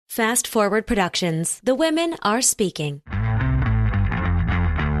Fast Forward Productions. The women are speaking.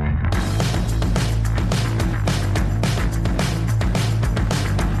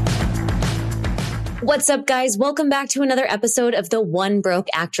 What's up, guys? Welcome back to another episode of the One Broke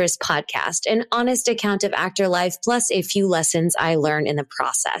Actress podcast, an honest account of actor life, plus a few lessons I learned in the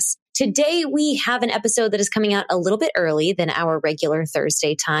process. Today, we have an episode that is coming out a little bit early than our regular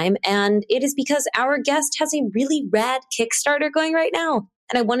Thursday time, and it is because our guest has a really rad Kickstarter going right now.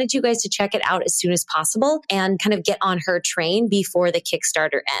 And I wanted you guys to check it out as soon as possible and kind of get on her train before the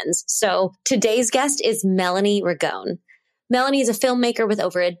Kickstarter ends. So today's guest is Melanie Ragone. Melanie is a filmmaker with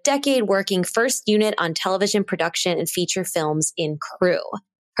over a decade working first unit on television production and feature films in crew.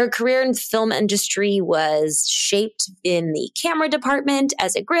 Her career in the film industry was shaped in the camera department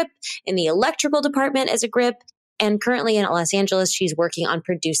as a grip, in the electrical department as a grip, and currently in Los Angeles, she's working on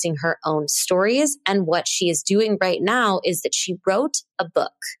producing her own stories. And what she is doing right now is that she wrote a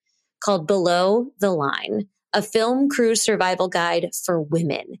book called Below the Line, a film crew survival guide for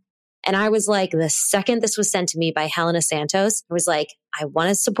women. And I was like, the second this was sent to me by Helena Santos, I was like, I want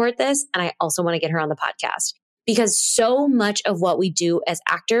to support this. And I also want to get her on the podcast because so much of what we do as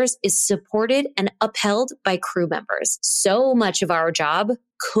actors is supported and upheld by crew members. So much of our job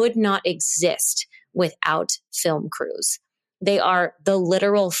could not exist without film crews. They are the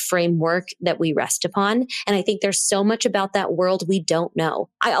literal framework that we rest upon. And I think there's so much about that world we don't know.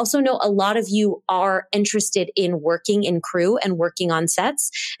 I also know a lot of you are interested in working in crew and working on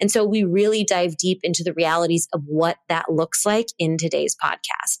sets. And so we really dive deep into the realities of what that looks like in today's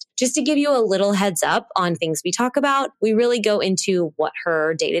podcast. Just to give you a little heads up on things we talk about, we really go into what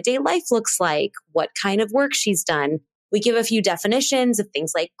her day-to-day life looks like, what kind of work she's done. We give a few definitions of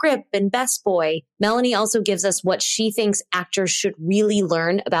things like grip and best boy. Melanie also gives us what she thinks actors should really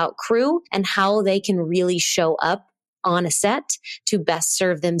learn about crew and how they can really show up on a set to best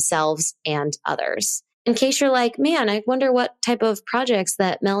serve themselves and others. In case you're like, man, I wonder what type of projects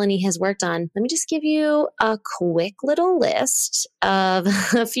that Melanie has worked on. Let me just give you a quick little list of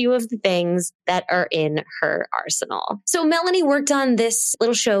a few of the things that are in her arsenal. So Melanie worked on this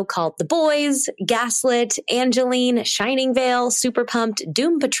little show called The Boys, Gaslit, Angeline, Shining Vale, Super Pumped,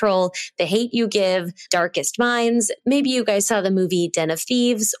 Doom Patrol, The Hate U Give, Darkest Minds. Maybe you guys saw the movie Den of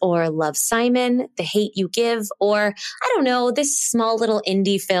Thieves or Love, Simon, The Hate U Give, or I don't know, this small little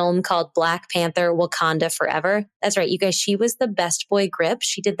indie film called Black Panther, Wakanda Forever. That's right, you guys, she was the best boy grip.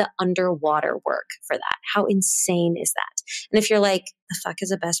 She did the underwater work for that. How insane is that? And if you're like, the fuck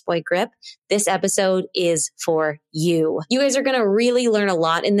is a best boy grip? This episode is for you. You guys are going to really learn a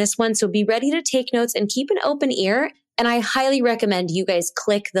lot in this one. So be ready to take notes and keep an open ear. And I highly recommend you guys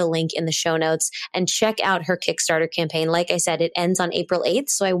click the link in the show notes and check out her Kickstarter campaign. Like I said, it ends on April 8th.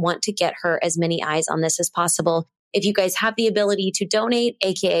 So I want to get her as many eyes on this as possible. If you guys have the ability to donate,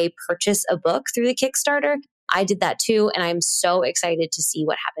 aka purchase a book through the Kickstarter, I did that too. And I'm so excited to see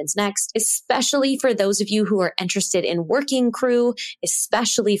what happens next, especially for those of you who are interested in working crew,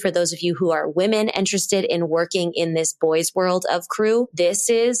 especially for those of you who are women interested in working in this boys' world of crew. This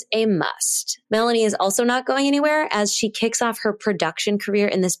is a must. Melanie is also not going anywhere as she kicks off her production career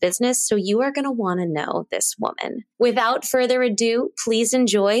in this business. So you are going to want to know this woman. Without further ado, please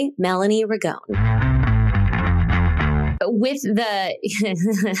enjoy Melanie Ragone. With the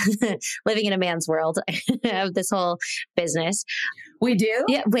living in a man's world of this whole business. We do?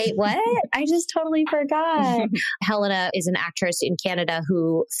 Yeah. Wait, what? I just totally forgot. Helena is an actress in Canada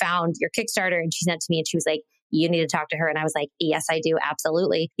who found your Kickstarter and she sent to me and she was like, you need to talk to her. And I was like, yes, I do.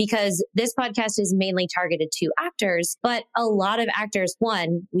 Absolutely. Because this podcast is mainly targeted to actors, but a lot of actors,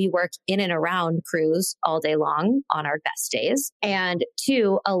 one, we work in and around crews all day long on our best days. And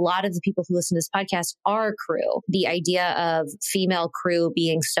two, a lot of the people who listen to this podcast are crew. The idea of female crew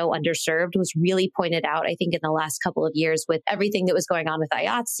being so underserved was really pointed out, I think, in the last couple of years with everything that was going on with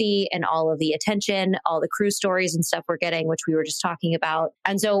IATSE and all of the attention, all the crew stories and stuff we're getting, which we were just talking about.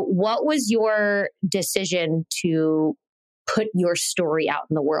 And so what was your decision to put your story out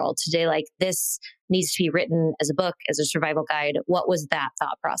in the world today? Like, this needs to be written as a book, as a survival guide. What was that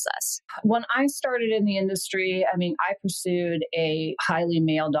thought process? When I started in the industry, I pursued a highly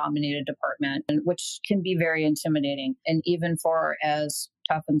male dominated department, which can be very intimidating. And even for as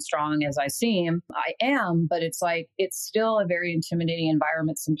tough and strong as I seem, I am, but it's still a very intimidating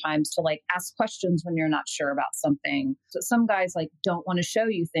environment sometimes to ask questions when you're not sure about something. So some guys don't want to show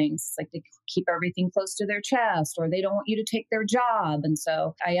you things. It's they keep everything close to their chest, or they don't want you to take their job. And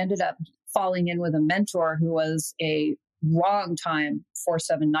so I ended up falling in with a mentor who was a long time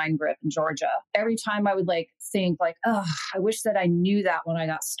 479 grip in Georgia. Every time I would like think like, oh, I wish that I knew that when I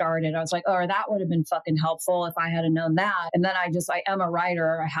got started. I was like, oh, that would have been fucking helpful if I had known that. And then I am a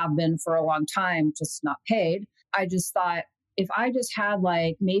writer. I have been for a long time, just not paid. I just thought, if I just had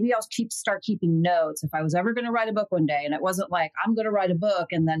like, maybe I'll start keeping notes if I was ever going to write a book one day. And it wasn't like, I'm going to write a book.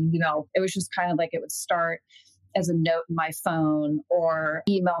 And then, it was just kind of like, it would start as a note in my phone or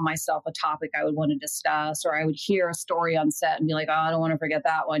email myself a topic I would want to discuss, or I would hear a story on set and be like, oh, I don't want to forget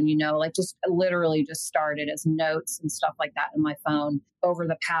that one, like just literally just started as notes and stuff like that in my phone. Over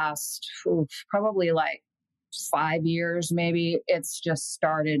the past, probably like 5 years, maybe, it's just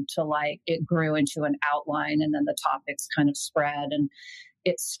started to it grew into an outline, and then the topics kind of spread. And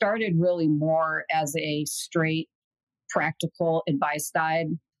it started really more as a straight practical advice guide.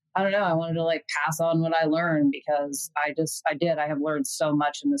 I don't know. I wanted to pass on what I learned, because I have learned so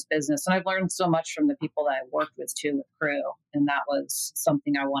much in this business, and I've learned so much from the people that I worked with too, with crew. And that was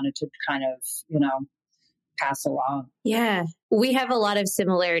something I wanted to kind of, pass along. Yeah. We have a lot of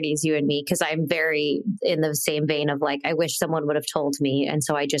similarities, you and me, because I'm very in the same vein of I wish someone would have told me. And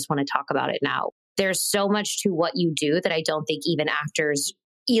so I just want to talk about it now. There's so much to what you do that I don't think even actors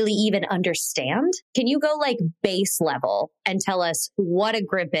really even understand. Can you go base level and tell us what a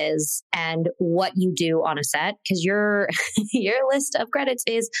grip is and what you do on a set? Because your list of credits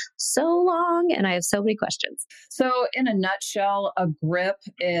is so long and I have so many questions. So in a nutshell, a grip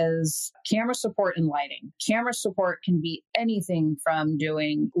is camera support and lighting. Camera support can be anything from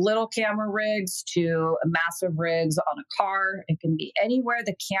doing little camera rigs to massive rigs on a car. It can be anywhere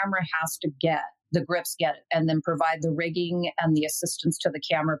the camera has to get. The grips get it, and then provide the rigging and the assistance to the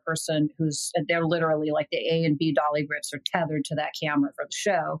camera person they're literally like the A and B dolly grips are tethered to that camera for the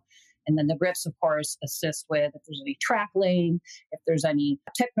show. And then the grips, of course, assist with if there's any track laying, if there's any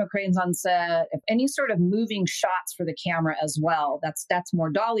techno cranes on set, if any sort of moving shots for the camera as well. That's more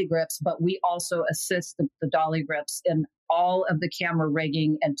dolly grips, but we also assist the dolly grips in all of the camera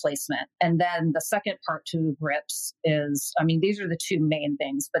rigging and placement. And then the second part to grips is, these are the two main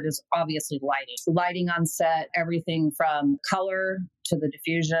things, but is obviously lighting. Lighting on set, everything from color to the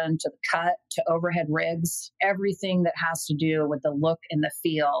diffusion, to the cut, to overhead rigs, everything that has to do with the look and the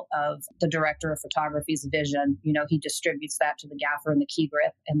feel of the director of photography's vision. He distributes that to the gaffer and the key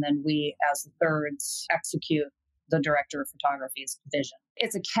grip, and then we as the thirds execute the director of photography's vision.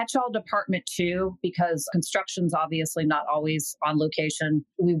 It's a catch-all department too, because construction's obviously not always on location.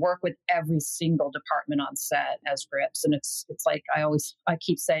 We work with every single department on set as grips. And it's like, I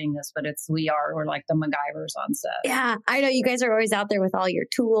keep saying this, but we're like the MacGyvers on set. Yeah. I know you guys are always out there with all your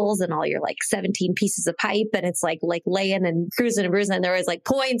tools and all your 17 pieces of pipe. And it's like laying and cruising and bruising. And there was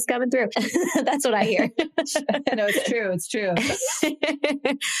points coming through. That's what I hear. No, it's true. It's true.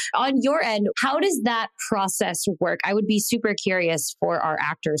 On your end, how does that process work? I would be super curious for our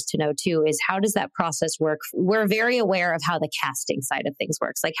actors to know too, is how does that process work? We're very aware of how the casting side of things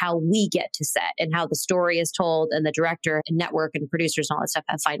works, how we get to set and how the story is told, and the director and network and producers and all that stuff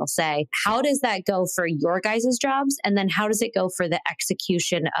have final say. How does that go for your guys' jobs? And then how does it go for the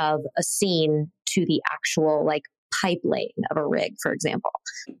execution of a scene to the actual pipe laying of a rig, for example?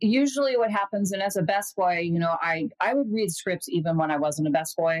 Usually what happens, and as a best boy, I would read scripts even when I wasn't a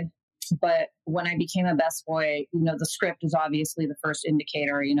best boy. But when I became a best boy, the script is obviously the first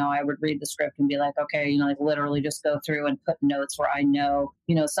indicator. I would read the script and be like, okay, literally just go through and put notes where I know,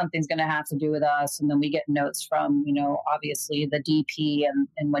 something's going to have to do with us. And then we get notes from, obviously the DP.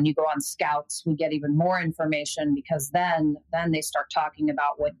 And when you go on scouts, we get even more information, because then they start talking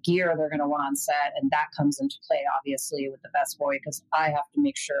about what gear they're going to want on set. And that comes into play, obviously, with the best boy, because I have to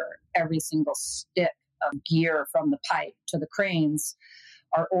make sure every single stick of gear from the pipe to the cranes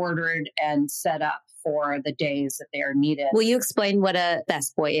are ordered and set up for the days that they are needed. Will you explain what a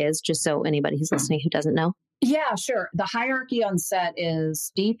best boy is, just so anybody who's listening who doesn't know? Yeah, sure. The hierarchy on set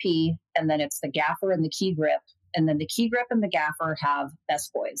is DP, and then it's the gaffer and the key grip. And then the key grip and the gaffer have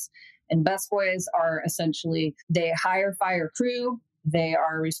best boys. And best boys are essentially, they hire fire crew. They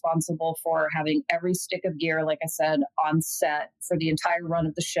are responsible for having every stick of gear, like I said, on set for the entire run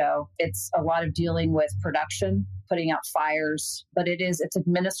of the show. It's a lot of dealing with production, putting out fires, but it's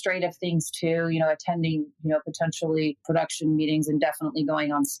administrative things too, attending, potentially production meetings, and definitely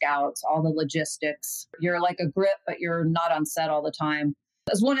going on scouts, all the logistics. You're like a grip, but you're not on set all the time.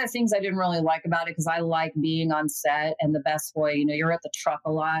 That's one of the things I didn't really like about it because I like being on set and the best boy, you're at the truck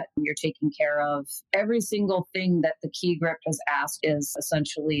a lot. You're taking care of every single thing that the key grip has asked is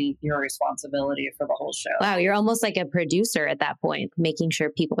essentially your responsibility for the whole show. Wow, you're almost like a producer at that point, making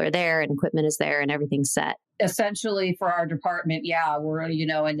sure people are there and equipment is there and everything's set. Essentially for our department, yeah, we're,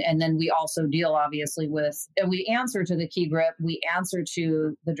 and then we also deal obviously with, and we answer to the key grip, we answer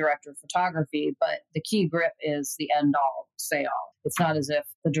to the director of photography, but the key grip is the end all, say all. It's not as if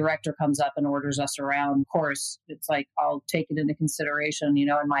the director comes up and orders us around. Of course, it's like, I'll take it into consideration, in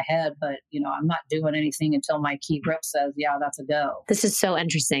my head, but, I'm not doing anything until my key grip says, yeah, that's a go. This is so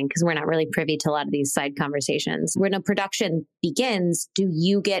interesting because we're not really privy to a lot of these side conversations. When a production begins, do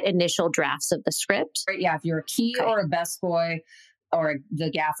you get initial drafts of the script? Right, yeah, if you're a key or a best boy, or the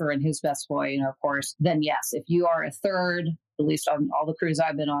gaffer and his best boy, of course, then yes. If you are a third, at least on all the crews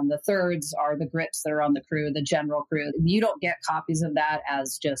I've been on, the thirds are the grips that are on the crew, the general crew. You don't get copies of that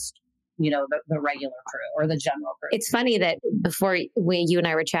as just, the regular crew or the general crew. It's funny that before you and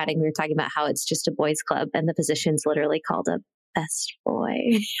I were chatting, we were talking about how it's just a boys club and the position's literally called a best boy.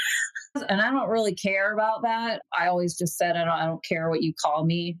 And I don't really care about that. I always just said, I don't care what you call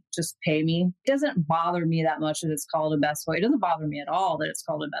me, just pay me. It doesn't bother me that much that it's called a best boy. It doesn't bother me at all that it's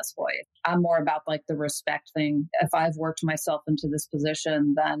called a best boy. I'm more about like the respect thing. If I've worked myself into this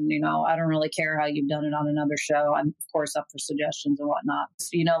position, then, I don't really care how you've done it on another show. I'm of course up for suggestions and whatnot.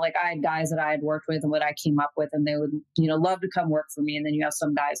 Like I had guys that I had worked with and what I came up with, and they would, love to come work for me. And then you have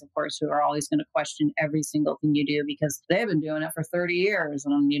some guys, of course, who are always going to question every single thing you do because they've been doing it for 30 years.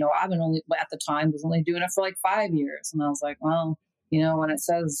 And, I've been at the time was only doing it for like 5 years. And I was like, well, when it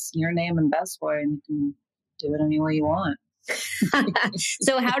says your name and best boy, and you can do it any way you want.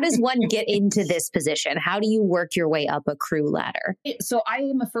 So how does one get into this position? How do you work your way up a crew ladder? So I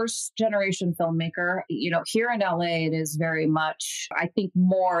am a first generation filmmaker. Here in LA, it is very much, I think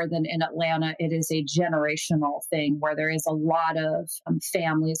more than in Atlanta, it is a generational thing where there is a lot of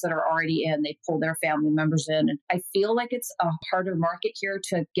families that are already in. They pull their family members in. And I feel like it's a harder market here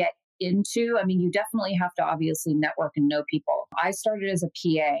to get into. I mean, you definitely have to obviously network and know people. I started as a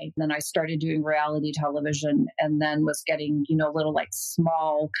PA, then I started doing reality television and then was getting, little like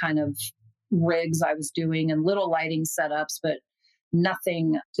small kind of rigs I was doing and little lighting setups, but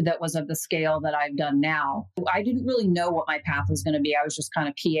nothing that was of the scale that I've done now. I didn't really know what my path was going to be. I was just kind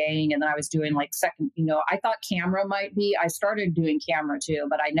of PAing and then I was doing like second, I thought camera might be, I started doing camera too,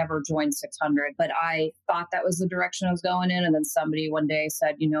 but I never joined 600, but I thought that was the direction I was going in. And then somebody one day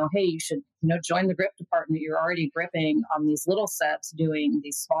said, hey, you should, join the grip department. You're already gripping on these little sets doing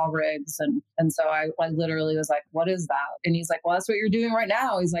these small rigs. And so I literally was like, what is that? And he's like, well, that's what you're doing right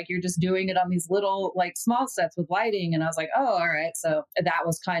now. He's like, you're just doing it on these little like small sets with lighting. And I was like, oh, all right. So that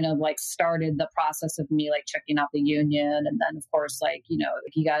was kind of like started the process of me like checking out the union. And then of course, like, you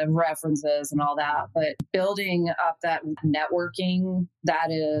got to have references and all that, but building up that networking,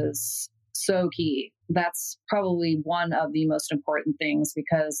 that is so key. That's probably one of the most important things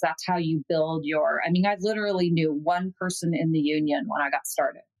because that's how you build I literally knew one person in the union when I got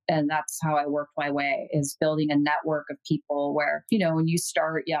started. And that's how I worked my way, is building a network of people where, when you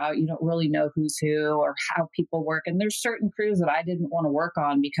start, you don't really know who's who or how people work. And there's certain crews that I didn't want to work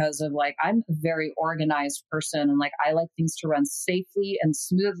on because of like, I'm a very organized person. And like, I like things to run safely and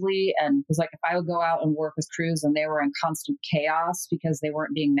smoothly. And it was like, if I would go out and work with crews and they were in constant chaos because they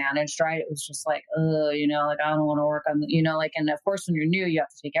weren't being managed right, it was just like, like, I don't want to work on, and of course, when you're new, you have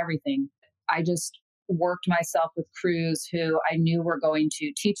to take everything. I just worked myself with crews who I knew were going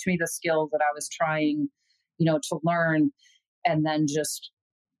to teach me the skills that I was trying, to learn, and then just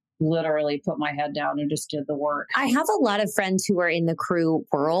literally put my head down and just did the work. I have a lot of friends who are in the crew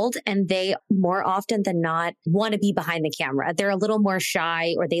world and they more often than not want to be behind the camera. They're a little more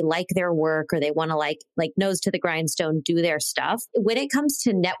shy or they like their work or they want to like nose to the grindstone, do their stuff. When it comes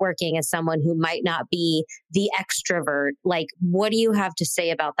to networking as someone who might not be the extrovert, like what do you have to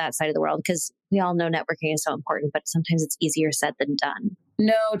say about that side of the world? Because we all know networking is so important, but sometimes it's easier said than done.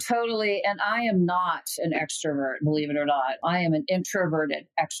 No, totally. And I am not an extrovert, believe it or not. I am an introverted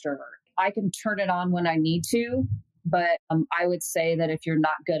extrovert. I can turn it on when I need to, but I would say that if you're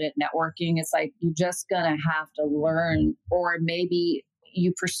not good at networking, it's like you're just going to have to learn, or maybe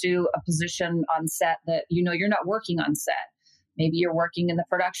you pursue a position on set that, you're not working on set. Maybe you're working in the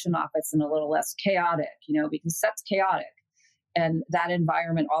production office and a little less chaotic, because set's chaotic. And that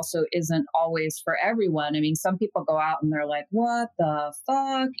environment also isn't always for everyone. I mean, some people go out and they're like, what the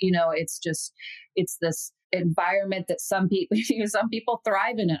fuck? It's this environment that some people, some people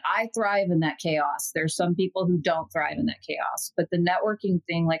thrive in it. I thrive in that chaos. There's some people who don't thrive in that chaos. But the networking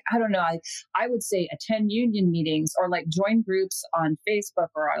thing, like, I don't know, I would say attend union meetings or like join groups on Facebook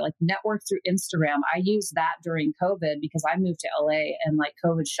or like network through Instagram. I used that during COVID because I moved to LA and like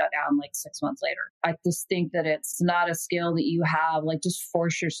COVID shut down like 6 months later. I just think that it's not a skill that you have. Like, just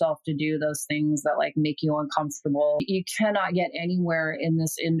force yourself to do those things that like make you uncomfortable. You cannot get anywhere in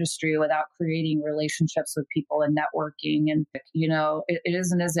this industry without creating relationships with people and networking. And, it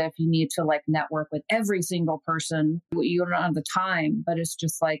isn't as if you need to like network with every single person. You don't have the time, but it's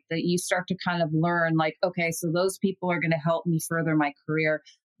just like that you start to kind of learn like, okay, so those people are going to help me further my career.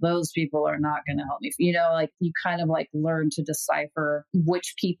 Those people are not going to help me. Like you kind of like learn to decipher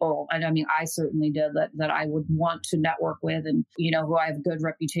which people, and I mean, I certainly did that I would want to network with and, who I have a good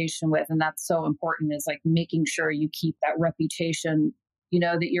reputation with. And that's so important, is like making sure you keep that reputation,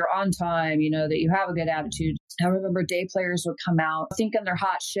 that you're on time, that you have a good attitude. I remember day players would come out thinking they're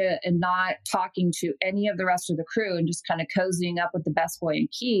hot shit and not talking to any of the rest of the crew and just kind of cozying up with the best boy and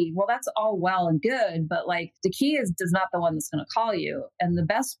key. Well, that's all well and good, but like the key is not the one that's going to call you. And the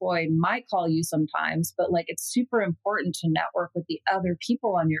best boy might call you sometimes, but like it's super important to network with the other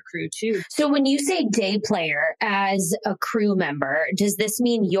people on your crew too. So when you say day player as a crew member, does this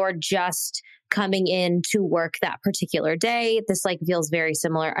mean you're just coming in to work that particular day? This like feels very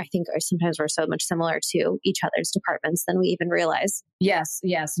similar. I think sometimes we're so much similar to each other's departments than we even realize. Yes.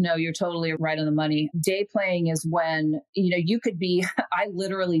 No, you're totally right on the money. Day playing is when, you could be, I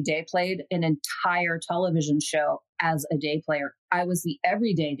literally day played an entire television show as a day player. I was the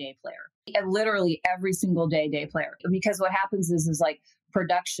everyday day player, and literally every single day player. Because what happens is like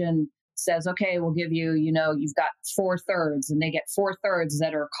production says, okay, we'll give you, you've got 4/3, and they get 4/3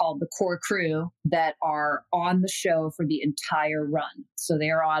 that are called the core crew that are on the show for the entire run. So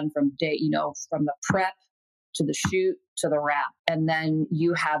they're on from day, from the prep to the shoot to the wrap. And then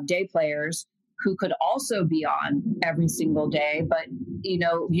you have day players who could also be on every single day. But,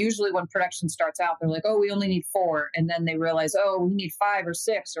 usually when production starts out, they're like, oh, we only need 4. And then they realize, oh, we need 5 or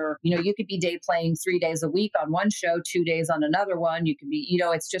 6. Or, you could be day playing 3 days a week on one show, 2 days on another one. You could be,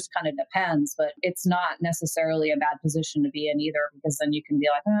 it's just kind of depends. But it's not necessarily a bad position to be in either, because then you can be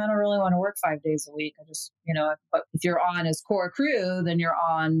like, I don't really want to work 5 days a week. I just, but if you're on as core crew, then you're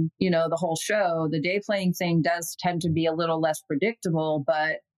on, the whole show. The day playing thing does tend to be a little less predictable,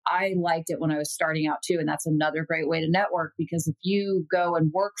 but I liked it when I was starting out too. And that's another great way to network, because if you go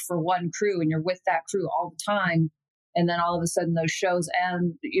and work for one crew and you're with that crew all the time, and then all of a sudden those shows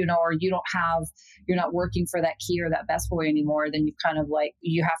end, or you're not working for that key or that best boy anymore, then you kind of like,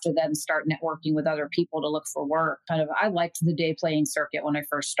 you have to then start networking with other people to look for work. I liked the day playing circuit when I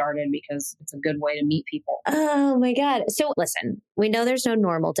first started because it's a good way to meet people. Oh my God. So listen, we know there's no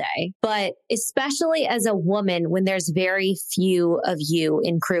normal day, but especially as a woman, when there's very few of you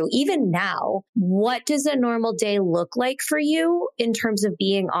in crew, even now, what does a normal day look like for you in terms of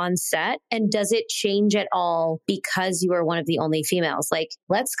being on set? And does it change at all because you are one of the only females? Like,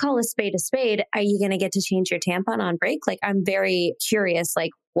 let's call a spade a spade. Are you going to get to change your tampon on break? Like, I'm very curious,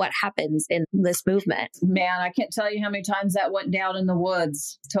 like, what happens in this movement? Man, I can't tell you how many times that went down in the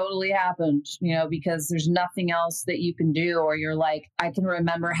woods. Totally happened, because there's nothing else that you can do. Or you're like, I can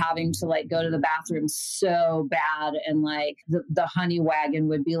remember having to like go to the bathroom so bad, and like the honey wagon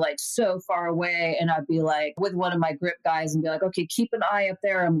would be like so far away. And I'd be like with one of my grip guys and be like, okay, keep an eye up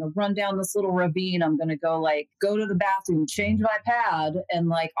there. I'm going to run down this little ravine. I'm going to go to the bathroom, change my pad. And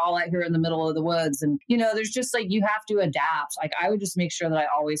like all out here in the middle of the woods. And, there's just like, you have to adapt. Like I would just make sure that I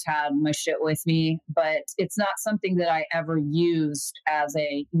always had my shit with me, but it's not something that I ever used as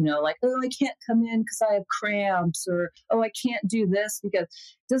a, like, oh, I can't come in because I have cramps, or, oh, I can't do this, because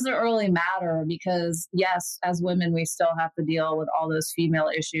it doesn't really matter, because yes, as women, we still have to deal with all those female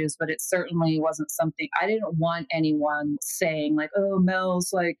issues, but it certainly wasn't something I didn't want anyone saying like, oh,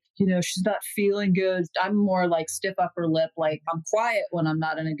 Mel's like, she's not feeling good. I'm more like stiff upper lip. Like I'm quiet when I'm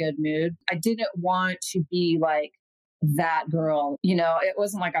not in a good mood. I didn't want to be like that girl, it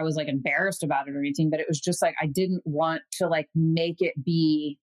wasn't like I was like embarrassed about it or anything, but it was just like, I didn't want to like make it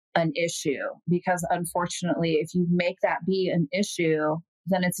be an issue, because unfortunately, if you make that be an issue,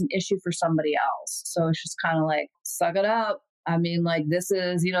 then it's an issue for somebody else. So it's just kind of like, suck it up. I mean, like this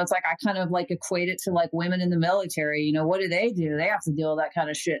is, it's like, I kind of like equate it to like women in the military, what do? They have to deal with that kind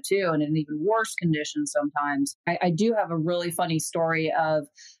of shit too. And in even worse conditions sometimes. I do have a really funny story of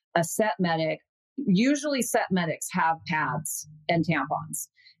a set medic. Usually set medics have pads and tampons.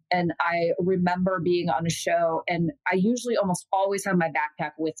 And I remember being on a show, and I usually almost always have my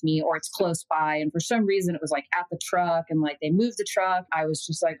backpack with me or it's close by. And for some reason it was like at the truck, and like they moved the truck. I was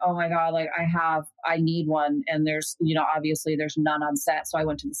just like, oh my God, like I need one. And there's, obviously there's none on set. So I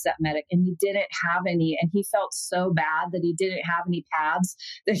went to the set medic and he didn't have any. And he felt so bad that he didn't have any pads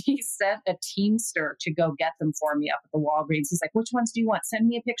that he sent a Teamster to go get them for me up at the Walgreens. He's like, which ones do you want? Send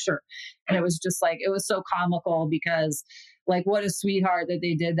me a picture. And it was just like, it was so comical because like, what a sweetheart that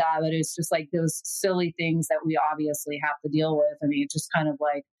they did that. But it's just like those silly things that we obviously have to deal with. I mean, it's just kind of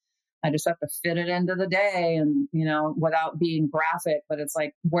like, I just have to fit it into the day and, without being graphic, but it's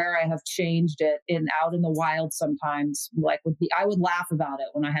like where I have changed it out in the wild sometimes, like I would laugh about it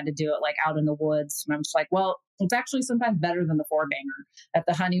when I had to do it like out in the woods. And I'm just like, well, it's actually sometimes better than the 4-banger at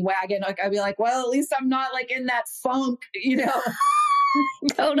the honey wagon. Like I'd be like, well, at least I'm not like in that funk,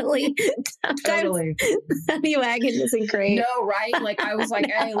 Totally. Honey wagon isn't great. No, right? Like I was like,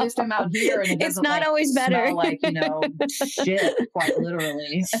 hey, at least I'm out here, and it doesn't it's not always better. Smell like shit, quite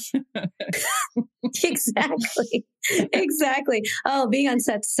literally. Exactly. Oh, being on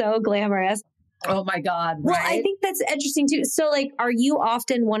set's so glamorous. Oh my God. Right? Well, I think that's interesting too. So like, are you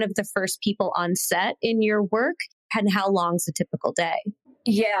often one of the first people on set in your work? And how long's a typical day?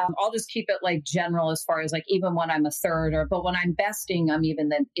 Yeah, I'll just keep it like general as far as like even when I'm a third but when I'm besting, I'm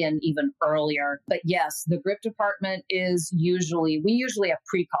even earlier. But yes, the grip department we usually have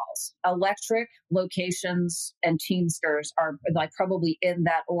pre-calls. Electric, locations, and Teamsters are like probably in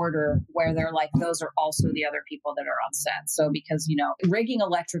that order where they're like, those are also the other people that are on set. So because, rigging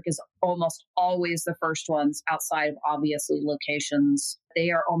electric is almost always the first ones outside of obviously locations. They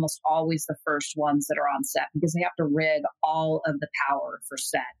are almost always the first ones that are on set because they have to rig all of the power for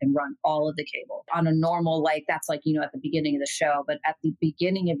set and run all of the cable. On a normal, that's at the beginning of the show, but at the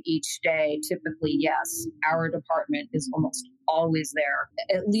beginning of each day, typically, yes, our department is almost always there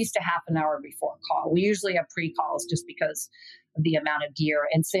at least a half an hour before call. We usually have pre-calls just because of the amount of gear.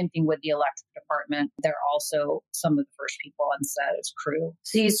 And same thing with the electric department. They're also some of the first people on set as crew.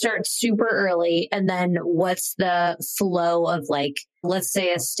 So you start super early, and then what's the flow of like, let's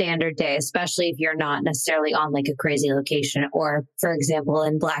say a standard day, especially if you're not necessarily on like a crazy location, or for example,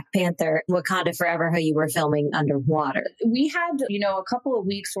 in Black Panther, Wakanda Forever, how you were filming underwater. We had, a couple of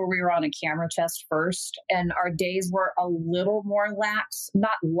weeks where we were on a camera test first, and our days were a little more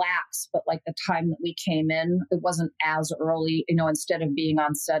not lax, but like the time that we came in, it wasn't as early. Instead of being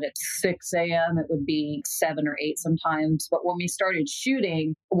on set at 6 a.m., it would be 7 or 8 sometimes. But when we started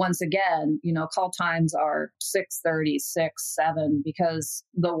shooting, once again, call times are 6:30, 6, 7, because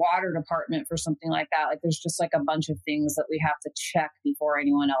the water department for something like that, like there's just like a bunch of things that we have to check before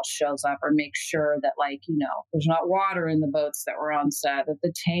anyone else shows up, or make sure that there's not water in the boats that were on set, that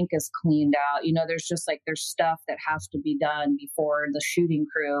the tank is cleaned out. There's just there's stuff that has to be done before the shooting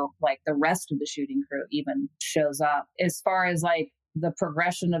crew, like the rest of the shooting crew even shows up. As far as the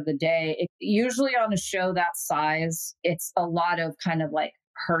progression of the day, usually on a show that size, it's a lot of kind of like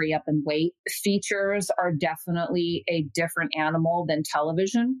hurry up and wait. Features are definitely a different animal than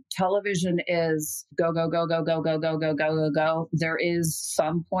television. Television is go, go, go, go, go, go, go, go, go, go, go. There is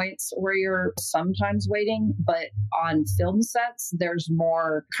some points where you're sometimes waiting, but on film sets, there's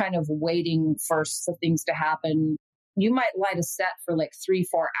more kind of waiting for things to happen. You might light a set for 3-4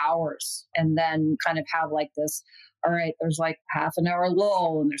 hours and then kind of have this, all right, there's half an hour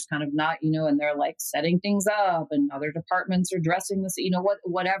lull, and there's kind of not, and they're setting things up, and other departments are dressing this,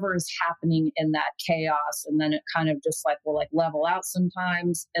 whatever is happening in that chaos. And then it kind of just will level out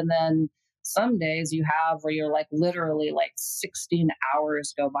sometimes. And then some days you have where you're literally 16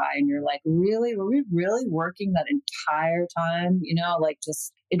 hours go by and you're really, were we really working that entire time?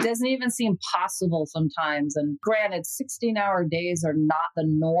 Just, it doesn't even seem possible sometimes. And granted, 16-hour days are not the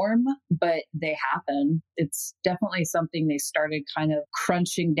norm, but they happen. It's definitely something they started kind of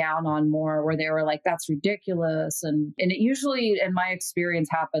crunching down on more, where they were that's ridiculous. And it usually, in my experience,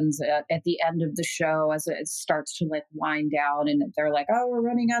 happens at the end of the show as it starts to wind down, and they're oh, we're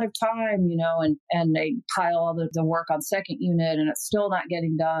running out of time, and they pile all the work on second unit, and it's still not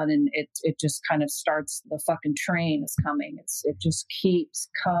getting done. And it just kind of starts, the fucking train is coming. It just keeps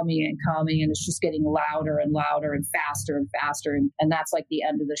coming and coming, and it's just getting louder and louder and faster and faster. And that's the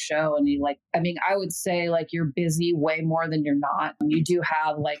end of the show. And you I would say you're busy way more than you're not. You do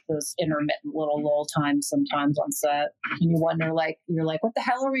have those intermittent little lull times sometimes on set, and you wonder you're what the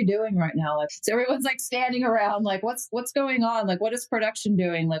hell are we doing right now? So everyone's standing around what's going on? What is production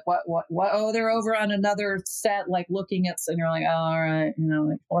doing? What oh, they're over on another set looking at, and you're oh, all right,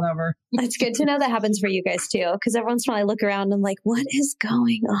 whatever. It's good to know that happens for you guys too, because every once in a while I look around and I'm what is going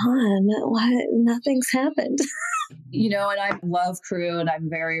going on? What? Nothing's happened. And I love crew and I'm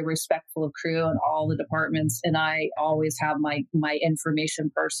very respectful of crew and all the departments. And I always have my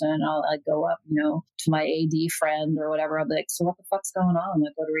information person. I'll go up, to my AD friend or whatever. I'll be like, so what the fuck's going on?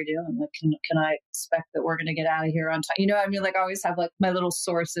 Like, what are we doing? Like, can I expect that we're going to get out of here on time? Like I always have like my little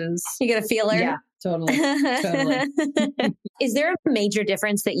sources. You get a feeler? Yeah, totally. Totally. Is there a major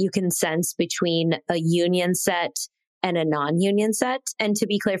difference that you can sense between a union set and a non-union set? And to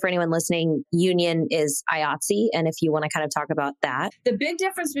be clear for anyone listening, union is IATSE. And if you want to kind of talk about that. The big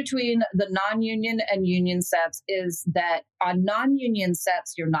difference between the non-union and union sets is that on non-union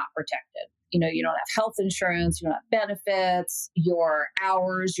sets, you're not protected. You don't have health insurance, you don't have benefits, your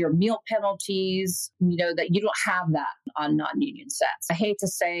hours, your meal penalties, that you don't have that on non-union sets. I hate to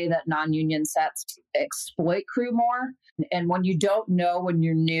say that non-union sets exploit crew more. And when you don't know, when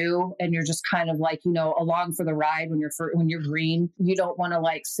you're new and you're just kind of like, along for the ride when you're green, you don't want to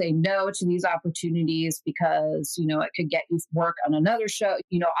like say no to these opportunities because, it could get you work on another show.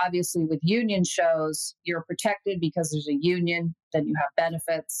 Obviously with union shows, you're protected because there's a union, then you have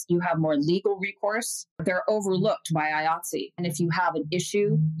benefits, you have more legal recourse. They're overlooked by IATSE. And if you have an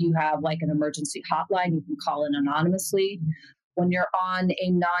issue, you have like an emergency hotline, you can call in anonymously. When you're on a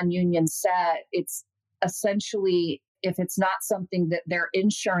non-union set, it's essentially, if it's not something that their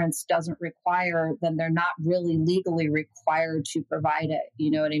insurance doesn't require, then they're not really legally required to provide it.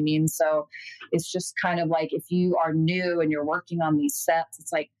 You know what I mean? So it's just kind of like if you are new and you're working on these sets,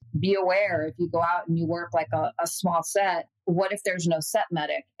 it's like, be aware if you go out and you work like a small set, what if there's no set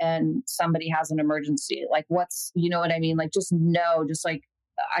medic and somebody has an emergency? Like what's, you know what I mean? Like just know, just like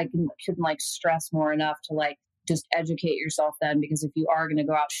I couldn't like stress more enough to like, just educate yourself then, because if you are going to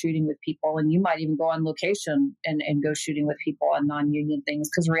go out shooting with people, and you might even go on location and go shooting with people on non-union things,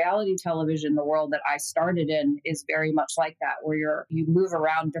 because reality television, the world that I started in, is very much like that, where you move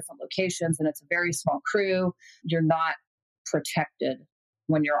around different locations and it's a very small crew. You're not protected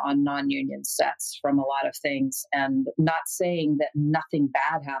when you're on non-union sets from a lot of things, and not saying that nothing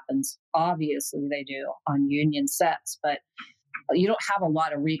bad happens. Obviously they do on union sets, but you don't have a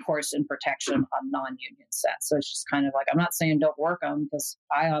lot of recourse and protection on non-union sets. So it's just kind of like, I'm not saying don't work on them, because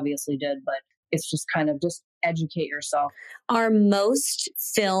I obviously did, but it's just kind of just educate yourself. Are most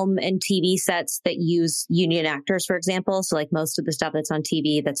film and TV sets that use union actors, for example, so like most of the stuff that's on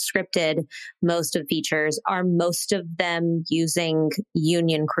TV that's scripted, most of features, are most of them using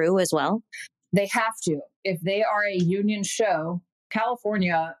union crew as well? They have to. If they are a union show,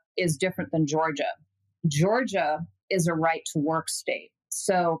 California is different than Georgia. Georgia is a right to work state.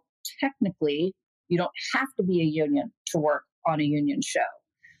 So technically, you don't have to be a union to work on a union show.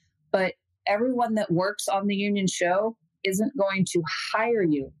 But everyone that works on the union show isn't going to hire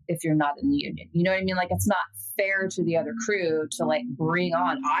you if you're not in the union. You know what I mean? Like, it's not fair to the other crew to like bring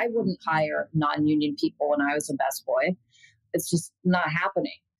on. I wouldn't hire non-union people when I was a best boy. It's just not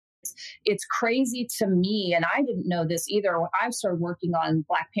happening. It's crazy to me, and I didn't know this either. When I started working on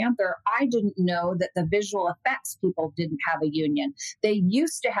Black Panther, I didn't know that the visual effects people didn't have a union. They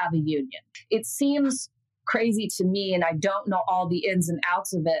used to have a union. It seems crazy to me, and I don't know all the ins and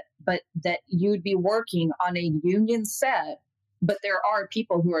outs of it, but that you'd be working on a union set, but there are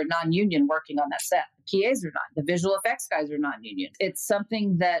people who are non-union working on that set. The PAs are not. The visual effects guys are non-union. It's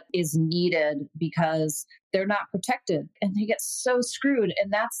something that is needed because they're not protected and they get so screwed.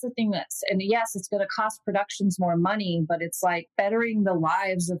 And that's the thing and yes, it's going to cost productions more money, but it's like bettering the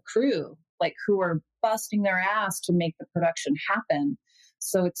lives of crew, like who are busting their ass to make the production happen.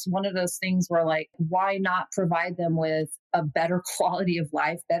 So it's one of those things where like, why not provide them with a better quality of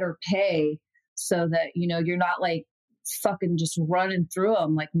life, better pay, so that, you're not like fucking just running through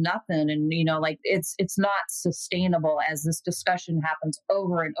them like nothing. And, like it's not sustainable, as this discussion happens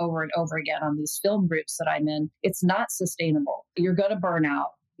over and over and over again on these film groups that I'm in. It's not sustainable. You're going to burn out.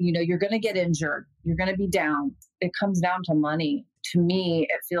 You're going to get injured. You're going to be down. It comes down to money. To me,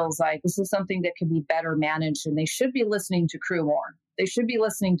 it feels like this is something that could be better managed, and they should be listening to crew more. They should be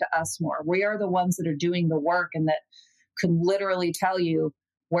listening to us more. We are the ones that are doing the work and that can literally tell you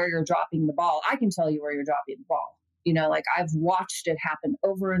where you're dropping the ball. I can tell you where you're dropping the ball. Like I've watched it happen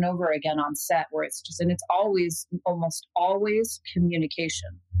over and over again on set, where it's just, and it's always, almost always communication.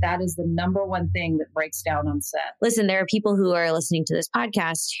 That is the number one thing that breaks down on set. Listen, there are people who are listening to this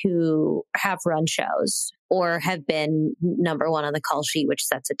podcast who have run shows or have been number one on the call sheet, which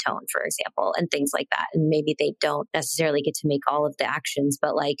sets a tone, for example, and things like that. And maybe they don't necessarily get to make all of the actions,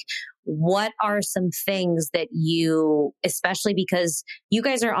 but like, what are some things that you, especially because you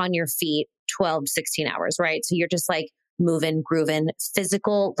guys are on your feet 12, 16 hours, right? So you're just like moving, grooving,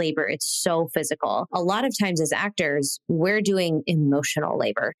 physical labor. It's so physical. A lot of times as actors, we're doing emotional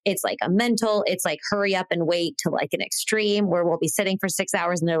labor. It's like a mental, it's like hurry up and wait to like an extreme where we'll be sitting for 6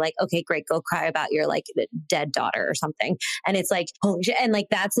 hours and they're like, okay, great, go cry about your like dead daughter or something. And it's like, holy shit. And like,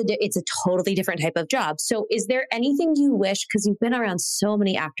 it's a totally different type of job. So is there anything you wish, because you've been around so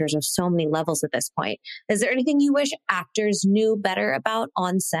many actors of so many levels at this point, is there anything you wish actors knew better about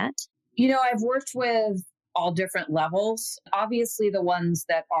on set? I've worked with all different levels. Obviously, the ones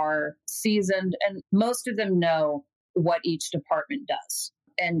that are seasoned, and most of them know what each department does.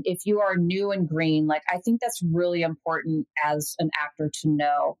 And if you are new and green, like I think that's really important as an actor to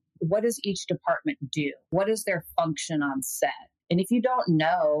know, what does each department do? What is their function on set? And if you don't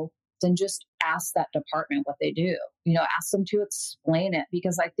know, then just ask that department what they do. Ask them to explain it,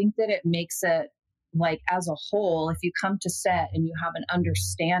 because I think that it makes it, like, as a whole, if you come to set and you have an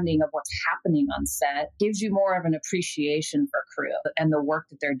understanding of what's happening on set, gives you more of an appreciation for crew and the work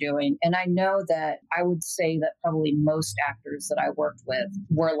that they're doing. And I know that I would say that probably most actors that I worked with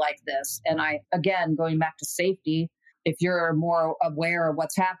were like this. And again, going back to safety, if you're more aware of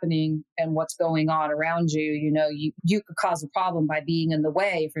what's happening and what's going on around you, you could cause a problem by being in the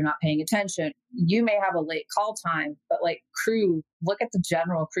way if you're not paying attention. You may have a late call time, but like crew, look at the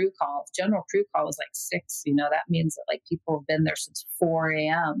general crew call. If general crew call was like 6, that means that like people have been there since 4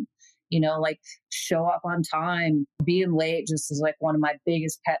 a.m. Like show up on time. Being late just is like one of my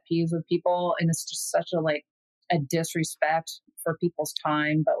biggest pet peeves with people. And it's just such a disrespect for people's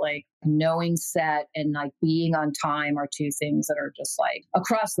time, but like knowing set and like being on time are two things that are just like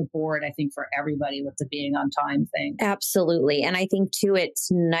across the board, I think, for everybody with the being on time thing. Absolutely. And I think too, it's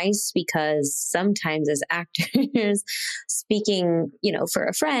nice because sometimes as actors, speaking, for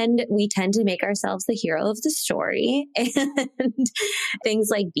a friend, we tend to make ourselves the hero of the story. And things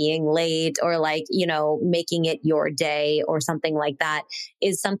like being late or like, making it your day or something like that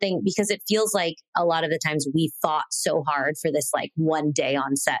is something, because it feels like a lot of the times we fought so hard for this like one day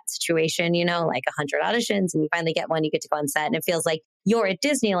on set situation, like 100 auditions and you finally get one, you get to go on set and it feels like you're at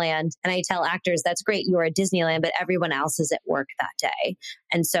Disneyland. And I tell actors, that's great, you're at Disneyland, but everyone else is at work that day.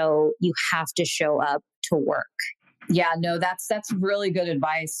 And so you have to show up to work. Yeah, no, that's really good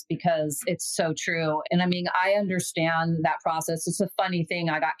advice because it's so true. And I mean, I understand that process. It's a funny thing.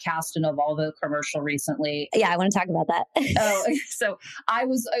 I got cast in a Volvo commercial recently. Yeah, I want to talk about that. So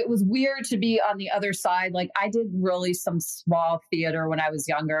it was weird to be on the other side. Like I did really some small theater when I was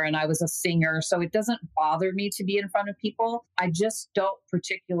younger and I was a singer. So it doesn't bother me to be in front of people. I just don't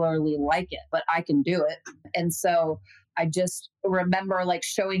particularly like it, but I can do it. And so I just remember like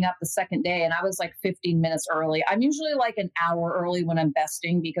showing up the second day and I was like 15 minutes early. I'm usually like an hour early when I'm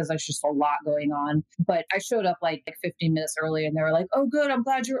besting because there's just a lot going on. But I showed up like 15 minutes early and they were like, oh, good, I'm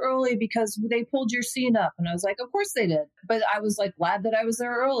glad you're early because they pulled your scene up. And I was like, of course they did. But I was like glad that I was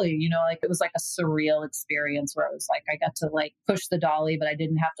there early. Like it was like a surreal experience where I was like, I got to like push the dolly, but I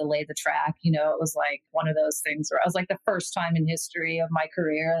didn't have to lay the track. It was like one of those things where I was like the first time in history of my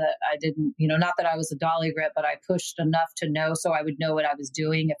career that I didn't, not that I was a dolly grip, but I pushed enough to know so I would know what I was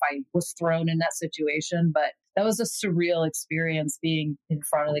doing if I was thrown in that situation. But that was a surreal experience being in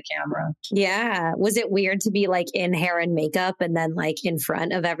front of the camera. Yeah. Was it weird to be like in hair and makeup and then like in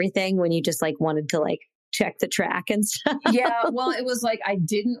front of everything when you just like wanted to like check the track and stuff? Yeah. Well, it was like, I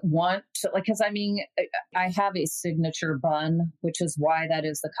didn't want to like, cause I mean, I have a signature bun, which is why that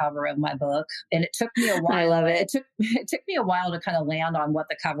is the cover of my book. And it took me a while. I love it. It took me a while to kind of land on what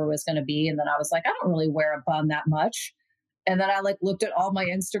the cover was going to be. And then I was like, I don't really wear a bun that much. And then I like looked at all my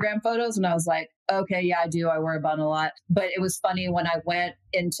Instagram photos and I was like, okay, yeah, I do. I wear a bun a lot. But it was funny when I went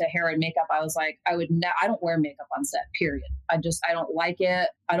into hair and makeup, I was like, I don't wear makeup on set, period. I don't like it.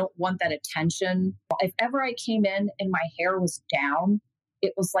 I don't want that attention. If ever I came in and my hair was down,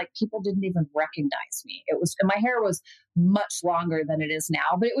 it was like people didn't even recognize me. And my hair was much longer than it is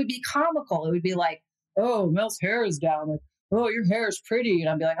now, but it would be comical. It would be like, oh, Mel's hair is down. Like, oh, your hair is pretty. And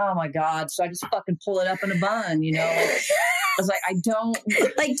I'd be like, oh my God. So I just fucking pull it up in a bun, Like, I was like, I don't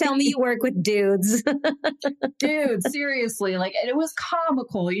like, tell me you work with dudes. Dude, seriously. Like, it was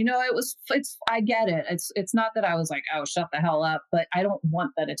comical, I get it. It's not that I was like, oh, shut the hell up, but I don't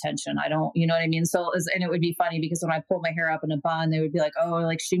want that attention. I don't, you know what I mean? So, and it would be funny because when I pulled my hair up in a bun, they would be like, oh,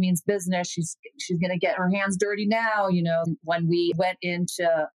 like she means business. She's going to get her hands dirty now. When we went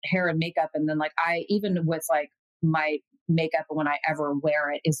into hair and makeup and then like, even with like my makeup when I ever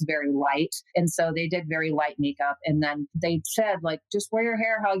wear it is very light. And so they did very light makeup. And then they said like, just wear your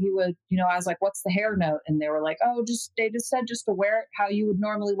hair how you would, I was like, what's the hair note? And they were like, oh, they just said just to wear it how you would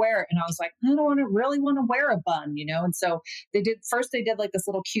normally wear it. And I was like, I don't really want to wear a bun, And so they did like this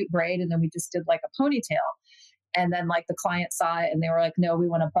little cute braid and then we just did like a ponytail. And then like the client saw it and they were like, no, we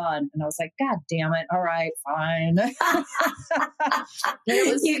want a bun. And I was like, God damn it. All right, fine.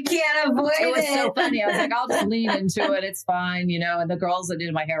 You can't avoid it. It was so funny. I was like, I'll just lean into it. It's fine, you know. And the girls that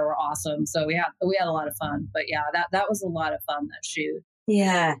did my hair were awesome. So we had a lot of fun. But yeah, that was a lot of fun, that shoot.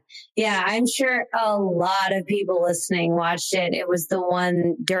 Yeah. Yeah. I'm sure a lot of people listening watched it. It was the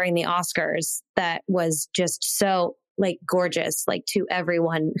one during the Oscars that was just so like gorgeous, like to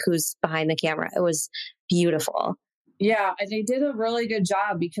everyone who's behind the camera. It was beautiful. Yeah, and they did a really good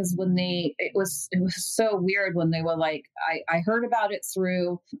job because it was so weird when they were like, I heard about it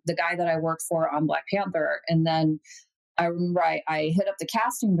through the guy that I worked for on Black Panther. And then I remember I hit up the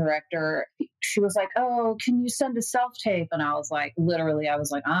casting director. She was like, oh, can you send a self-tape? And I was like, literally, I was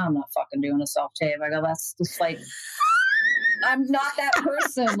like, I'm not fucking doing a self-tape. I go, that's just like, I'm not that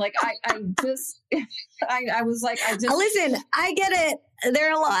person. Like, I was like, listen, I get it.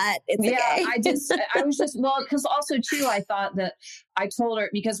 They're a lot. It's okay. I was just, well, because also too, I thought that I told her,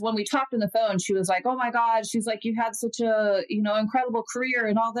 because when we talked on the phone, she was like, oh my God, she's like, you had such a, you know, incredible career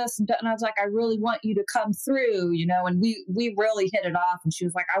and all this. And I was like, I really want you to come through, you know, and we really hit it off. And she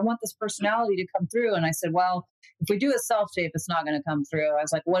was like, I want this personality to come through. And I said, well, if we do a self-tape, it's not going to come through. I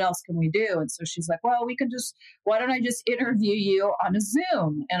was like, what else can we do? And so she's like, well, why don't I just interview you on a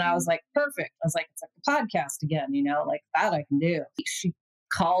Zoom? And I was like, perfect. I was like, it's like a podcast again, you know, like that I can do. She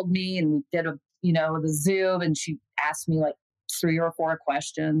called me and we did the Zoom, and she asked me like 3 or 4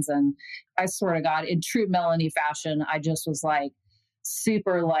 questions. And I swear to God, in true Melanie fashion, I just was like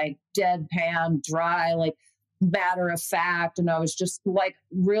super like deadpan, dry, like matter of fact. And I was just like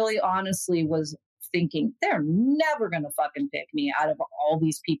really honestly was thinking they're never going to fucking pick me out of all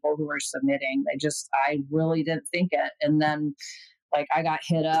these people who are submitting. I really didn't think it. And then like I got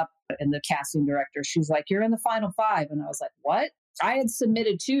hit up and the casting director, she's like, you're in the final 5. And I was like, what? I had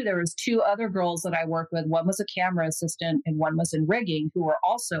submitted 2. There was 2 other girls that I worked with. One was a camera assistant and one was in rigging, who were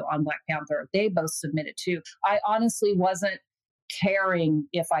also on Black Panther. They both submitted too. I honestly wasn't caring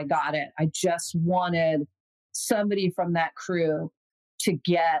if I got it. I just wanted somebody from that crew to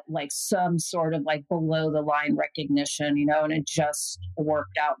get like some sort of like below the line recognition, you know, and it just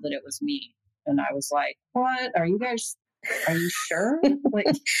worked out that it was me. And I was like, what? Are you sure? Like,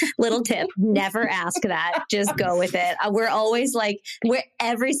 little tip, never ask that. Just go with it. We're always like,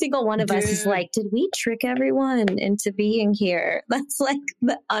 every single one of us is like, did we trick everyone into being here? That's like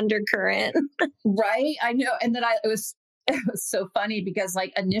the undercurrent. Right. I know. And then it was so funny because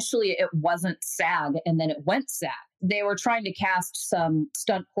like initially it wasn't SAG and then it went SAG. They were trying to cast some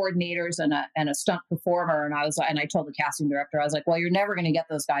stunt coordinators and a stunt performer. And I told the casting director, I was like, well, you're never going to get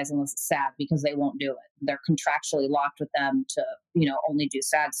those guys unless it's SAG because they won't do it. They're contractually locked with them to, you know, only do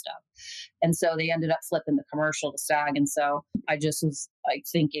SAG stuff. And so they ended up flipping the commercial to SAG. And so I just was like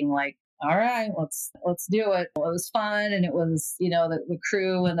thinking like, all right, let's do it. It was fun. And it was, you know, the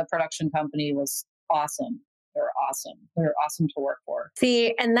crew and the production company was awesome. They're awesome. They're awesome to work for.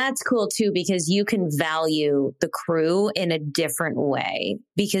 See, and that's cool too, because you can value the crew in a different way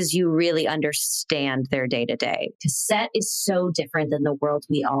because you really understand their day to day. Because set is so different than the world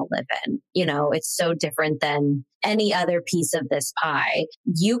we all live in. You know, it's so different than any other piece of this pie.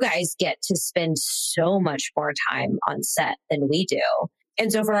 You guys get to spend so much more time on set than we do.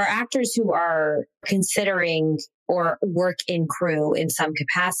 And so for our actors who are considering or work in crew in some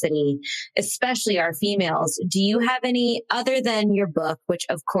capacity, especially our females, do you have any, other than your book, which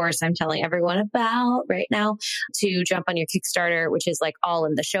of course I'm telling everyone about right now, to jump on your Kickstarter, which is like all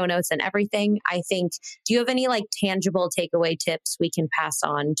in the show notes and everything, I think, do you have any like tangible takeaway tips we can pass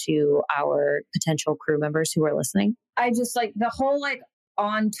on to our potential crew members who are listening? I just like the whole like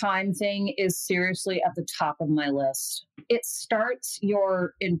on time thing is seriously at the top of my list. It starts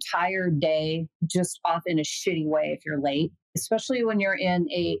your entire day just off in a shitty way if you're late, especially when you're in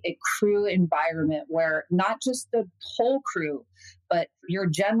a crew environment where not just the whole crew, but your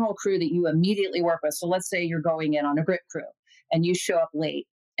general crew that you immediately work with. So let's say you're going in on a grit crew and you show up late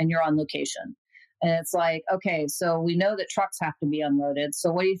and you're on location. And it's like, okay, so we know that trucks have to be unloaded. So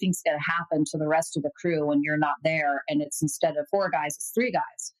what do you think is going to happen to the rest of the crew when you're not there? And it's instead of 4 guys, it's 3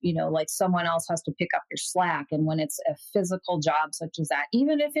 guys. You know, like someone else has to pick up your slack. And when it's a physical job such as that,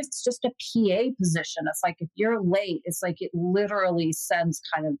 even if it's just a PA position, it's like if you're late, it's like it literally sends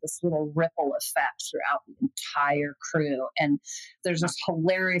kind of this little ripple effect throughout the entire crew. And there's this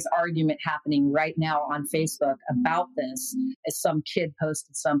hilarious argument happening right now on Facebook about this. As some kid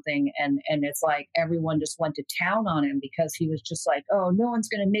posted something and it's like, everyone just went to town on him because he was just like, oh, no one's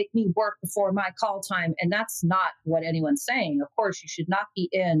going to make me work before my call time. And that's not what anyone's saying. Of course, you should not be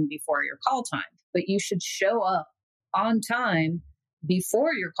in before your call time, but you should show up on time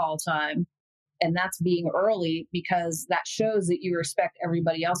before your call time And that's being early because that shows that you respect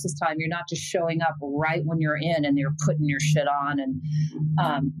everybody else's time. You're not just showing up right when you're in and you're putting your shit on. And,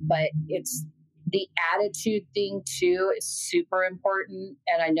 but it's the attitude thing too is super important.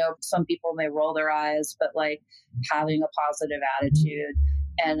 And I know some people may roll their eyes, but like having a positive attitude.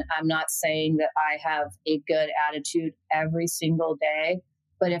 And I'm not saying that I have a good attitude every single day,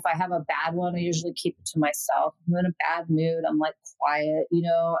 but if I have a bad one, I usually keep it to myself. I'm in a bad mood. I'm like quiet, you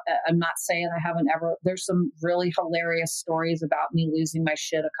know. I'm not saying I haven't ever, there's some really hilarious stories about me losing my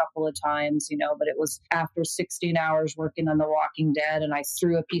shit a couple of times, you know, but it was after 16 hours working on The Walking Dead and I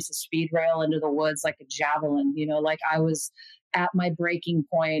threw a piece of speed rail into the woods like a javelin, you know, like I was at my breaking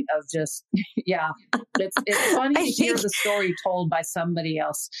point of just, yeah. But it's funny to hear the story told by somebody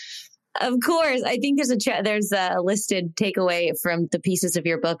else. Of course. I think there's a listed takeaway from the pieces of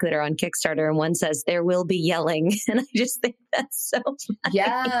your book that are on Kickstarter, and one says there will be yelling. And I just think that's so funny.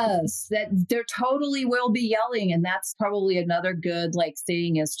 Yes, that there totally will be yelling. And that's probably another good like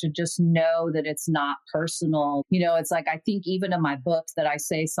thing is to just know that it's not personal. You know, it's like, I think even in my books that I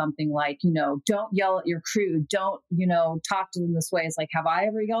say something like, you know, don't yell at your crew. Don't, you know, talk to them this way. It's like, have I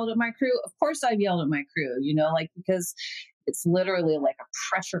ever yelled at my crew? Of course I've yelled at my crew, you know, like, because it's literally like a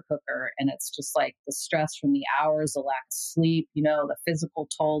pressure cooker. And it's just like the stress from the hours, the lack of sleep, you know, the physical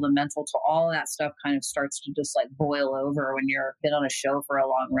toll, the mental toll, all of that stuff kind of starts to just like boil over when you're been on a show for a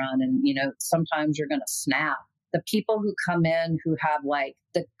long run. And, you know, sometimes you're going to snap. The people who come in who have like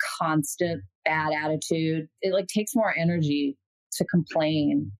the constant bad attitude, it like takes more energy to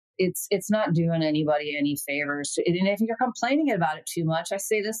complain. It's not doing anybody any favors. And if you're complaining about it too much, I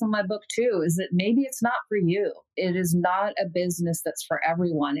say this in my book too, is that maybe it's not for you. It is not a business that's for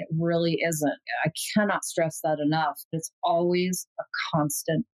everyone. It really isn't. I cannot stress that enough. It's always a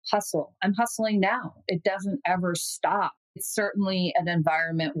constant hustle. I'm hustling now. It doesn't ever stop. It's certainly an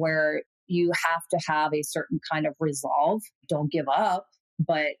environment where you have to have a certain kind of resolve. Don't give up,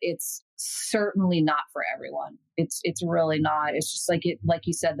 but it's certainly not for everyone. It's really not. It's just like like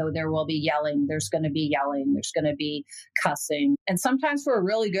you said, though, there will be yelling. There's going to be yelling. There's going to be cussing. And sometimes for a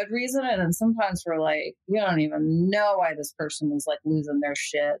really good reason. And then sometimes for like, you don't even know why this person is like losing their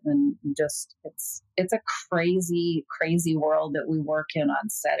shit. And just, it's a crazy, crazy world that we work in on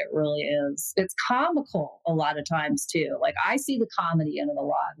set. It really is. It's comical a lot of times too. Like I see the comedy in it a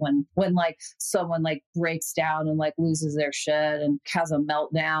lot when like someone like breaks down and like loses their shit and has a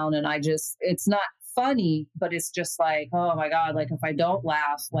meltdown. And it's not funny, but it's just like, oh my God, like if I don't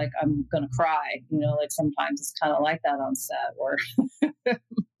laugh, like I'm going to cry, you know, like sometimes it's kind of like that on set or.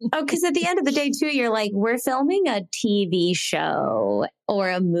 Oh, because at the end of the day too, you're like, we're filming a TV show or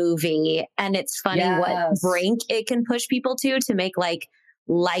a movie. And it's funny what brink it can push people to make like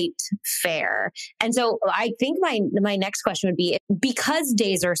light fare. And so I think my next question would be, because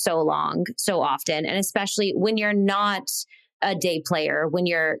days are so long, so often, and especially when you're not a day player, when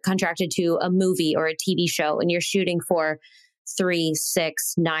you're contracted to a movie or a TV show and you're shooting for 3,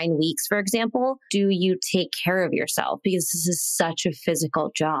 6, 9 weeks, for example, do you take care of yourself? Because this is such a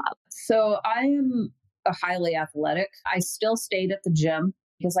physical job. So I am a highly athletic. I still stayed at the gym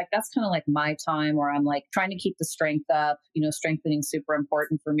because like that's kind of like my time where I'm like trying to keep the strength up, you know, strengthening super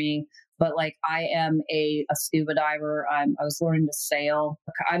important for me. But like I am a scuba diver. I was learning to sail.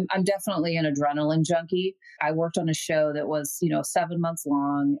 I'm definitely an adrenaline junkie. I worked on a show that was, you know, 7 months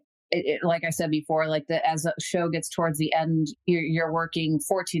long. Like I said before, like as a show gets towards the end, you're working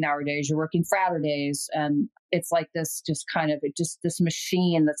 14-hour days, you're working Friday days, and it's like this just kind of this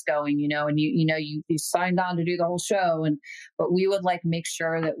machine that's going, you know, and you signed on to do the whole show, but we would like make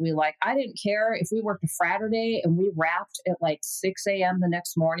sure that we like, I didn't care if we worked a Friday and we wrapped at like 6 a.m. the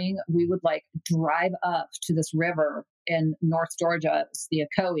next morning, we would like drive up to this river in North Georgia, it's the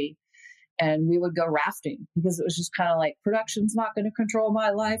Ocoee. And we would go rafting because it was just kind of like production's not going to control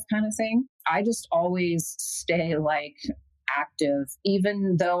my life kind of thing. I just always stay like active,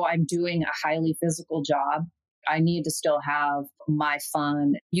 even though I'm doing a highly physical job. I need to still have my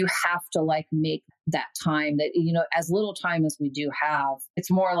fun. You have to like make that time that, you know, as little time as we do have, it's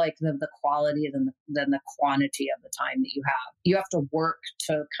more like the quality than the quantity of the time that you have. You have to work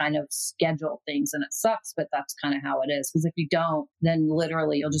to kind of schedule things, and it sucks, but that's kind of how it is. Because if you don't, then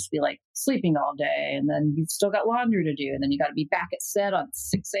literally you'll just be like sleeping all day, and then you've still got laundry to do, and then you got to be back at set on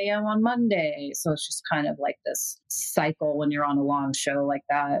 6 a.m. on Monday. So it's just kind of like this cycle when you're on a long show like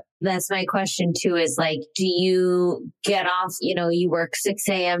that. That's my question too, is like, do you get off, you know, you work 6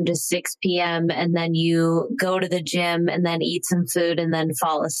 a.m. to 6 p.m. and then you go to the gym and then eat some food and then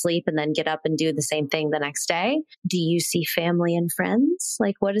fall asleep and then get up and do the same thing the next day? Do you see family and friends?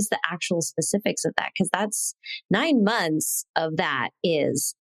 Like, what is the actual specifics of that? Because that's 9 months of that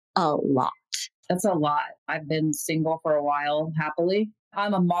is a lot. That's a lot. I've been single for a while, happily.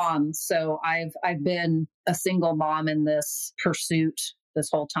 I'm a mom, so I've been a single mom in this pursuit this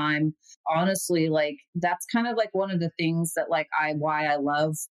whole time. Honestly, like that's kind of like one of the things that like why I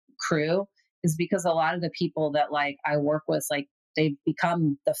love crew is because a lot of the people that like I work with, like they've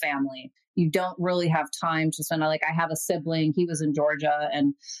become the family. You don't really have time to spend. Like I have a sibling, he was in Georgia,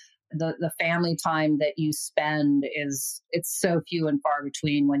 and the family time that you spend it's so few and far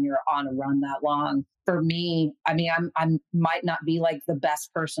between when you're on a run that long. For me, I mean, I'm might not be like the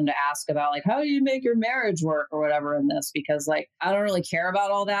best person to ask about like how do you make your marriage work or whatever in this, because like I don't really care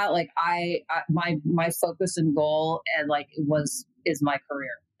about all that. Like my focus and goal and like is my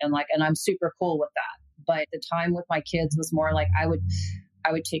career, and I'm super cool with that. But the time with my kids was more like I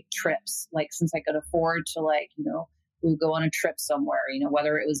would take trips, like since I could afford to, like, we would go on a trip somewhere,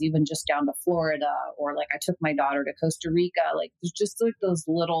 whether it was even just down to Florida, or like I took my daughter to Costa Rica. Like there's just like those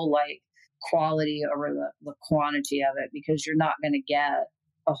little like quality over the quantity of it, because you're not going to get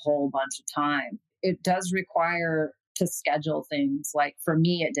a whole bunch of time. It does require to schedule things. Like for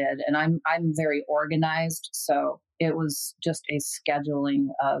me, it did. And I'm very organized. So it was just a scheduling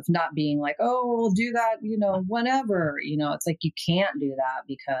of not being like, oh, we'll do that, whenever, it's like you can't do that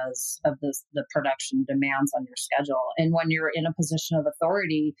because of the production demands on your schedule. And when you're in a position of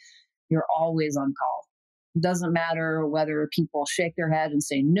authority, you're always on call. It doesn't matter whether people shake their head and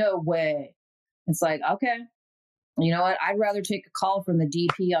say, no way. It's like, okay, you know what? I'd rather take a call from the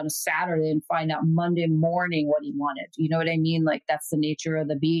DP on a Saturday and find out Monday morning what he wanted. You know what I mean? Like that's the nature of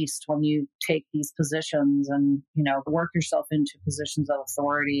the beast when you take these positions and, work yourself into positions of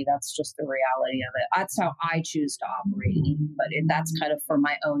authority. That's just the reality of it. That's how I choose to operate. But that's kind of for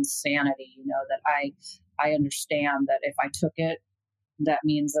my own sanity, that I understand that if I took it, that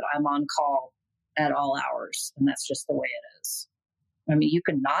means that I'm on call at all hours. And that's just the way it is. I mean, you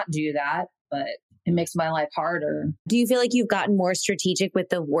can not do that, but it makes my life harder. Do you feel like you've gotten more strategic with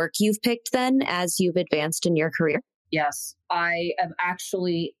the work you've picked then as you've advanced in your career? Yes, I am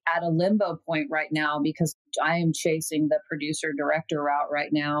actually at a limbo point right now because I am chasing the producer director route right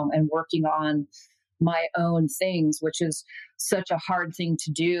now and working on my own things, which is such a hard thing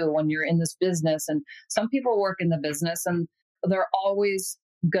to do when you're in this business. And some people work in the business and they're always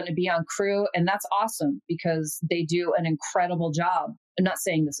going to be on crew. And that's awesome because they do an incredible job. I'm not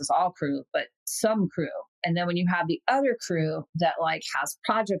saying this is all crew, but some crew. And then when you have the other crew that like has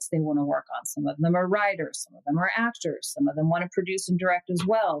projects they want to work on, some of them are writers, some of them are actors, some of them want to produce and direct as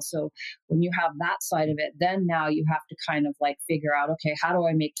well. So when you have that side of it, then now you have to kind of like figure out, okay, how do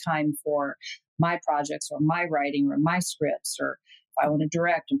I make time for my projects or my writing or my scripts, or if I want to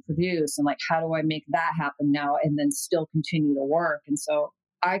direct and produce, and like, how do I make that happen now and then still continue to work? And so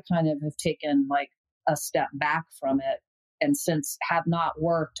I kind of have taken like a step back from it, and since have not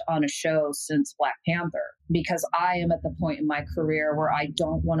worked on a show since Black Panther, because I am at the point in my career where I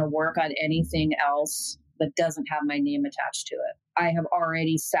don't want to work on anything else that doesn't have my name attached to it. I have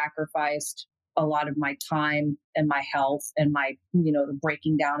already sacrificed a lot of my time and my health and my, the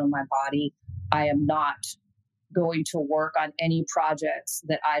breaking down of my body. I am not going to work on any projects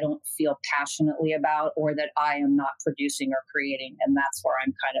that I don't feel passionately about or that I am not producing or creating. And that's where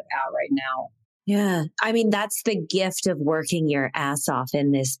I'm kind of at right now. Yeah. I mean, that's the gift of working your ass off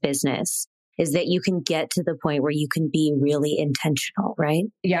in this business, is that you can get to the point where you can be really intentional, right?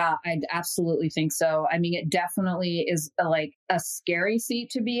 Yeah, I absolutely think so. I mean, it definitely is like a scary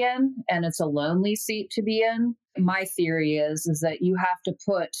seat to be in, and it's a lonely seat to be in. My theory is that you have to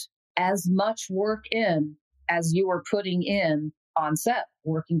put as much work in as you are putting in on set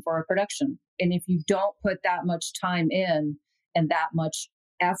working for a production. And if you don't put that much time in and that much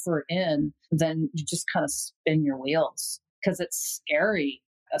effort in, then you just kind of spin your wheels because it's scary.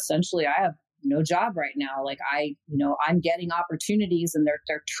 Essentially, I have no job right now. Like I'm getting opportunities and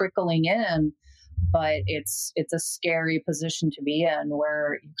they're trickling in, but it's a scary position to be in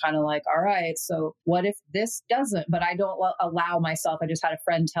where you're kind of like, all right, so what if this doesn't? But I don't allow myself. I just had a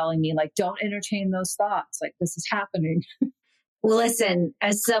friend telling me like, don't entertain those thoughts. Like this is happening. Well, listen,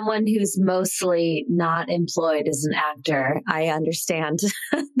 as someone who's mostly not employed as an actor, I understand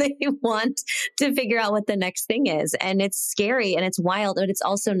they want to figure out what the next thing is. And it's scary and it's wild. But it's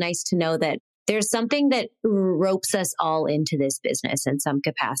also nice to know that there's something that ropes us all into this business in some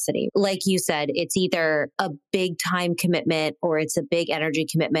capacity. Like you said, it's either a big time commitment or it's a big energy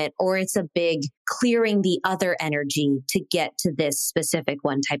commitment or it's a big clearing the other energy to get to this specific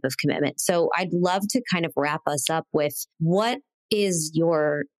one type of commitment. So I'd love to kind of wrap us up with what is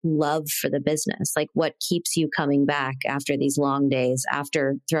your love for the business? Like, what keeps you coming back after these long days,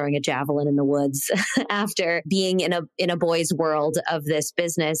 after throwing a javelin in the woods, after being in a boy's world of this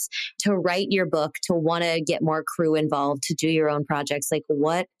business, to write your book, to want to get more crew involved, to do your own projects? Like,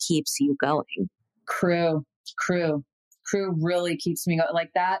 what keeps you going? Crew really keeps me going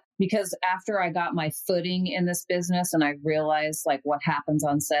like that, because after I got my footing in this business and I realized like what happens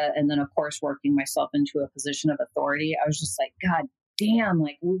on set, and then of course working myself into a position of authority, I was just like, God damn,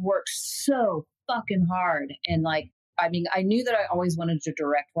 like we work so fucking hard. And like, I mean, I knew that I always wanted to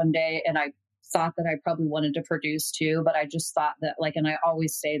direct one day, and I thought that I probably wanted to produce too, but I just thought that like, and I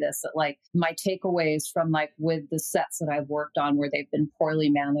always say this, that like my takeaways from like with the sets that I've worked on where they've been poorly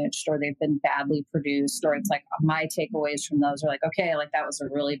managed or they've been badly produced, or it's like my takeaways from those are like, okay, like that was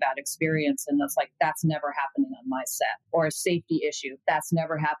a really bad experience. And that's like, that's never happening on my set. Or a safety issue, that's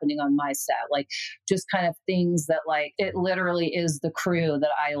never happening on my set. Like just kind of things that like, it literally is the crew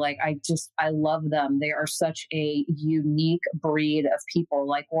that I like. I love them. They are such a unique breed of people.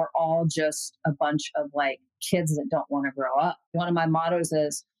 Like we're all just a bunch of like kids that don't want to grow up. One of my mottos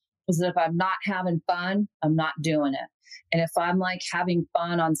is that if I'm not having fun, I'm not doing it. And if I'm like having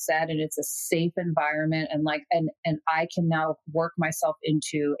fun on set and it's a safe environment and like, and I can now work myself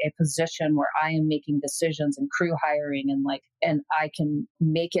into a position where I am making decisions and crew hiring and like, and I can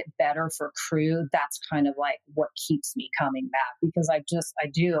make it better for crew, that's kind of like what keeps me coming back, because I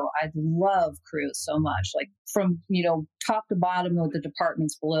love crew so much, like from, you know, top to bottom of the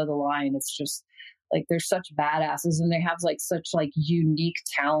departments below the line. It's just like, they're such badasses and they have like such like unique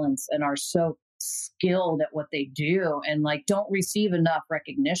talents and are so skilled at what they do and like don't receive enough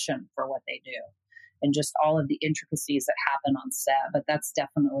recognition for what they do and just all of the intricacies that happen on set. But that's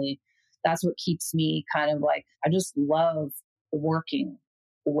what keeps me kind of like, I just love working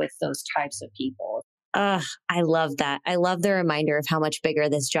with those types of people. I love that. I love the reminder of how much bigger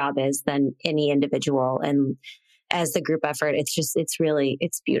this job is than any individual. And as the group effort,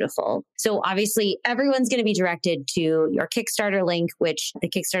 it's beautiful. So obviously everyone's going to be directed to your Kickstarter link, which the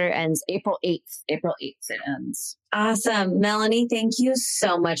Kickstarter ends April 8th. April 8th it ends. Awesome. Melanie, thank you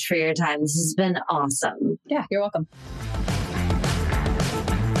so much for your time. This has been awesome. Yeah, you're welcome.